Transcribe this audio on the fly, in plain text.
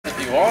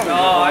want.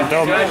 No, I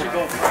think I should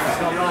go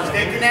first.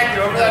 Stay connected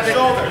over that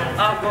shoulder.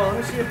 I'll go. Let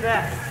me see it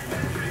back.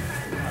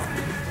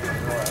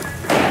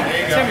 There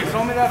you go. Timmy,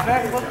 throw me that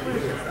back, look,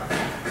 please.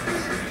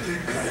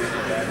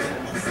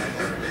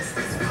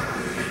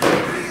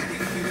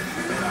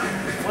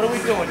 What are we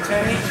doing,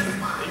 10 each?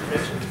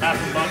 Half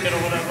a bucket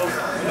or whatever.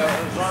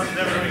 As long as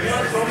everything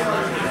else.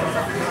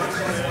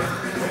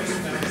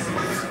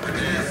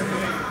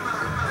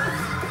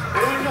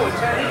 What are we doing,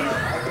 10 each?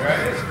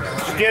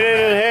 Just get it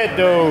in the head,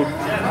 dude.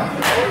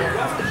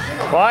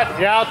 What?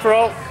 Yeah, I'll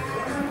throw.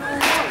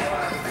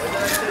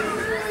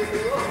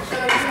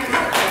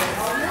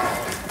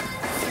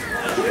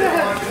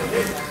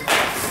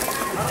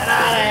 Get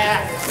out of here.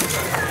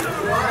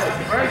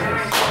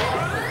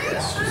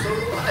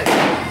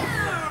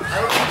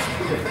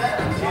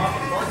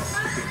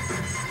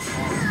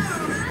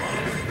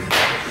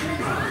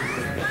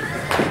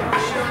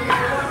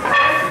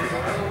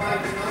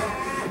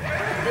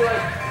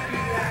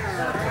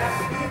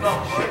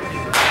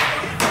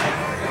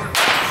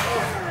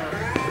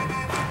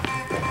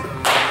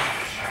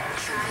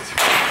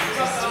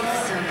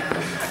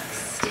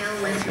 Still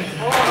with me.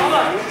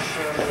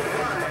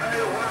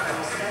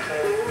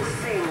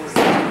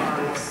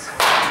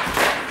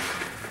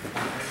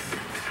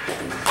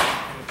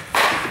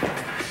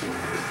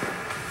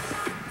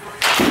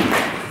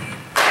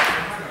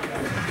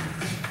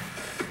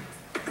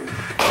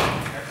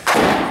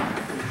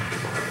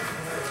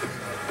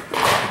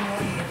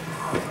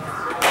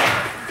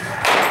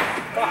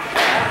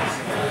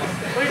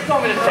 What are you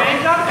told me to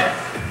change up?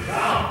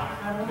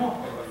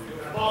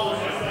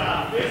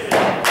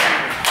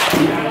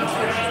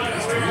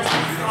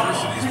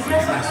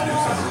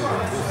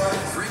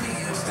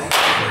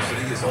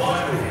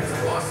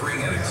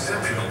 Offering an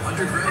exceptional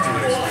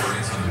undergraduate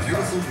experience on a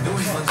beautiful New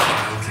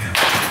England-style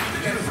campus.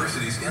 The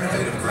university's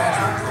innovative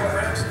graduate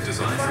programs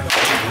designed for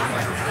working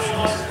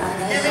professionals.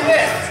 Give me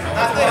this.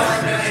 Not this.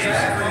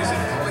 Master's degrees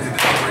in public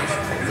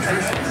administration,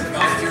 nutrition,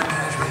 healthcare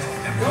management,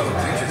 and one of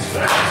the region's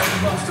fastest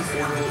and most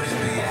affordable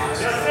MBAs.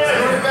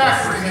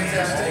 Offering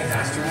a state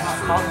has to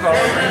offer.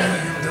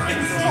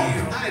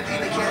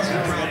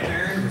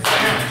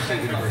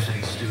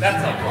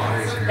 That's all.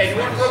 Hey, you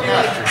want to throw me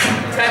like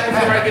 10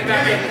 before I get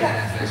back in?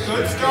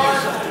 Good start.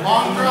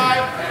 Long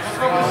drive.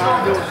 From the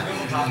shoulder.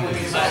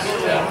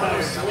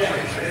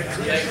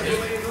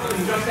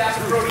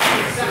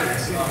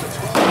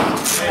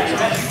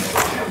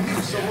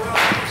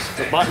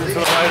 The button to the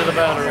right of the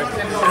battery.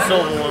 The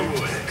silver one.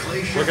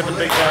 Look at the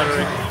big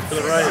battery. To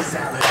the right.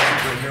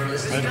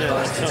 Right there.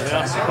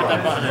 That's, yeah, put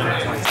that button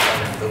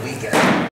in.